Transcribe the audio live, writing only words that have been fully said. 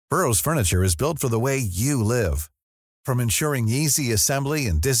Burrow's furniture is built for the way you live. From ensuring easy assembly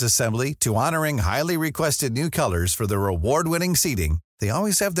and disassembly to honoring highly requested new colors for their award-winning seating, they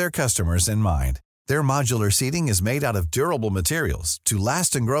always have their customers in mind. Their modular seating is made out of durable materials to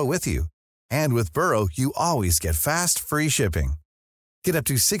last and grow with you. And with Burrow, you always get fast, free shipping. Get up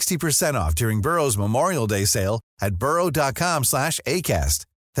to 60% off during Burrow's Memorial Day sale at burrow.com/ACAST.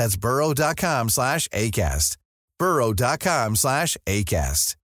 That's burrow.com/ACAST.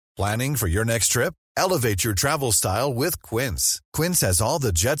 burrow.com/ACAST. Planning for your next trip? Elevate your travel style with Quince. Quince has all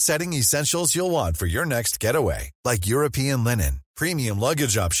the jet-setting essentials you'll want for your next getaway, like European linen, premium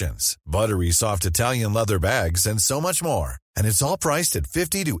luggage options, buttery soft Italian leather bags, and so much more. And it's all priced at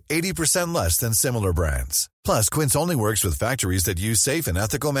 50 to 80% less than similar brands. Plus, Quince only works with factories that use safe and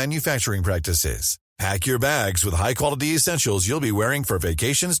ethical manufacturing practices. Pack your bags with high-quality essentials you'll be wearing for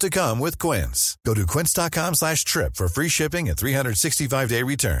vacations to come with Quince. Go to quince.com/trip for free shipping and 365-day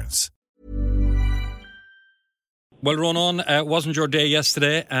returns. Well, Ronan, wasn't your day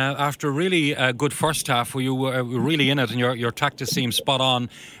yesterday? After a really good first half, where you were really in it and your tactics seemed spot on,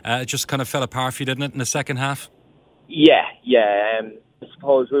 it just kind of fell apart for you, didn't it, in the second half? Yeah. I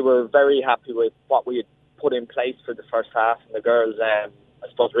suppose we were very happy with what we had put in place for the first half, and the girls, I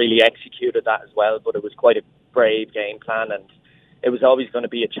suppose, really executed that as well. But it was quite a brave game plan, and it was always going to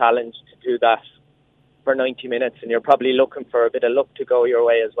be a challenge to do that for 90 minutes, and you're probably looking for a bit of luck to go your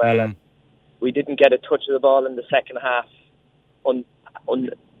way as well. And we didn't get a touch of the ball in the second half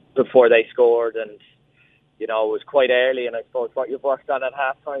before they scored, and it was quite early, and I suppose what you've worked on at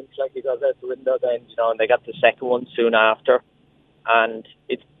half time slightly goes out the window then, and they got the second one soon after. And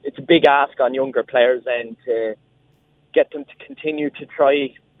it's a big ask on younger players then to get them to continue to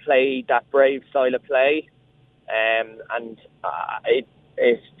try play that brave style of play, and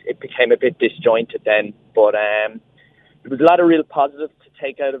it became a bit disjointed then, but there was a lot of real positives to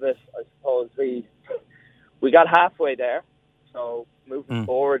take out of it. I suppose we got halfway there, so moving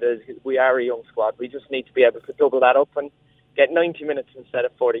forward, as we are a young squad, we just need to be able to double that up and get 90 minutes instead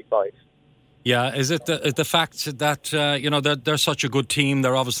of 45. Yeah, is it the fact that they're such a good team?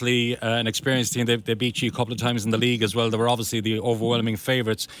 They're obviously an experienced team. They beat you a couple of times in the league as well. They were obviously the overwhelming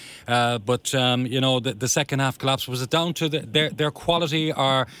favourites. But the second half collapse, was it down to their quality,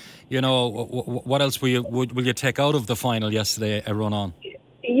 or what else will you take out of the final yesterday, Ronan?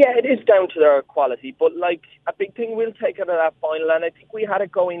 Yeah, it is down to their quality. But like a big thing we'll take out of that final, and I think we had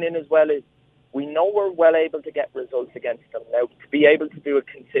it going in as well, is we know we're well able to get results against them. Now, to be able to do it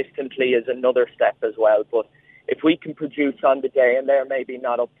consistently is another step as well. But if we can produce on the day and they're maybe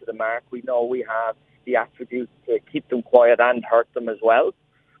not up to the mark, we know we have the attributes to keep them quiet and hurt them as well.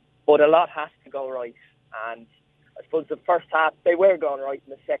 But a lot has to go right. And I suppose the first half, they were going right.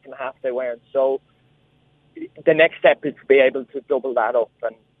 In the second half, they weren't. So the next step is to be able to double that up.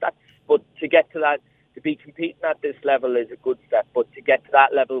 But to get to that, to be competing at this level is a good step, but to get to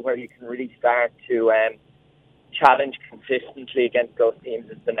that level where you can really start to challenge consistently against those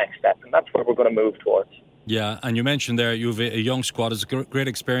teams is the next step, and that's where we're going to move towards. Yeah, and you mentioned there you've a young squad. It's a great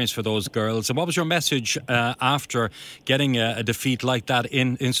experience for those girls. And what was your message after getting a defeat like that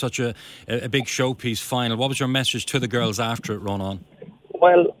in such a big showpiece final? What was your message to the girls after it, Ronan?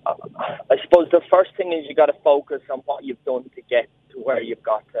 Well, I suppose the first thing is you got to focus on what you've done to get to where you've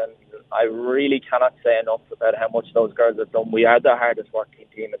got to. I really cannot say enough about how much those girls have done. We are the hardest working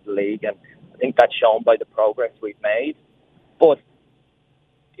team in the league, and I think that's shown by the progress we've made. But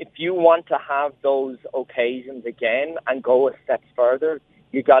if you want to have those occasions again and go a step further,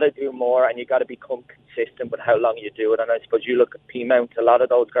 you got to do more, and you got to become consistent with how long you do it. And I suppose you look at Peamount, a lot of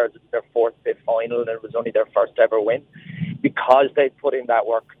those girls, it's their fourth, fifth final, and it was only their first ever win because they've put in that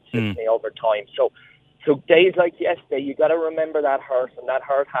work consistently over time. So days like yesterday, you got to remember that hurt, and that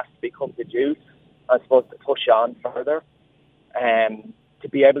hurt has to become the juice, I suppose, to push on further, to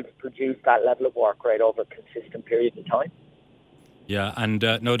be able to produce that level of work right over consistent periods of time. Yeah, and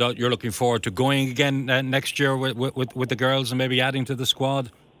no doubt you're looking forward to going again next year with the girls and maybe adding to the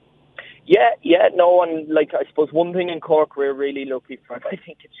squad. Yeah, no, and like I suppose one thing in Cork we're really lucky for, and I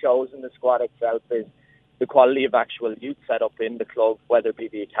think it shows in the squad itself, is the quality of actual youth set up in the club, whether it be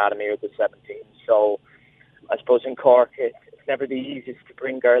the academy or the 17s. So I suppose in Cork it's never the easiest to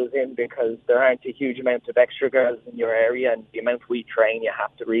bring girls in because there aren't a huge amount of extra girls in your area, and the amount we train, you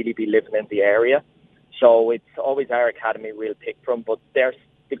have to really be living in the area. So it's always our academy we'll pick from, but there's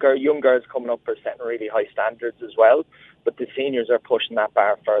young girls coming up are setting really high standards as well, but the seniors are pushing that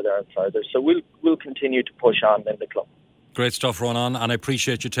bar further and further. So we'll continue to push on in the club. Great stuff, Ronan, and I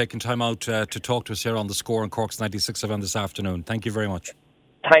appreciate you taking time out to talk to us here on The Score on Cork's 96 FM this afternoon. Thank you very much.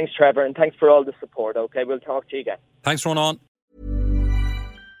 Thanks, Trevor, and thanks for all the support. Okay, we'll talk to you again. Thanks, Ronan.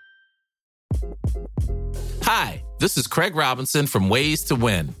 Hi, this is Craig Robinson from Ways to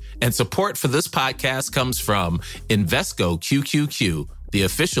Win, and support for this podcast comes from Invesco QQQ, the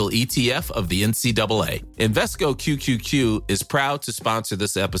official ETF of the NCAA. Invesco QQQ is proud to sponsor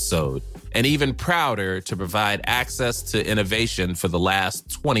this episode, and even prouder to provide access to innovation for the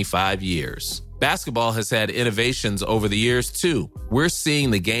last 25 years. Basketball has had innovations over the years, too. We're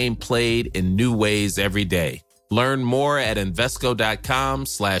seeing the game played in new ways every day. Learn more at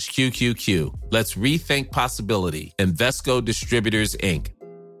Invesco.com/QQQ. Let's rethink possibility. Invesco Distributors, Inc.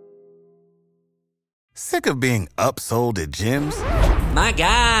 Sick of being upsold at gyms? My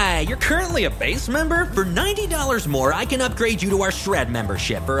guy, you're currently a base member? For $90 more, I can upgrade you to our Shred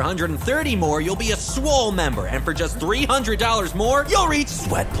membership. For $130 more, you'll be a Swole member. And for just $300 more, you'll reach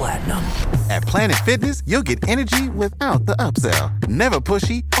Sweat Platinum. At Planet Fitness, you'll get energy without the upsell. Never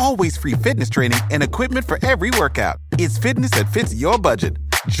pushy, always free fitness training and equipment for every workout. It's fitness that fits your budget.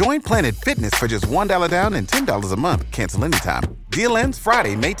 Join Planet Fitness for just $1 down and $10 a month. Cancel anytime. Deal ends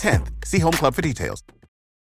Friday, May 10th. See Home Club for details.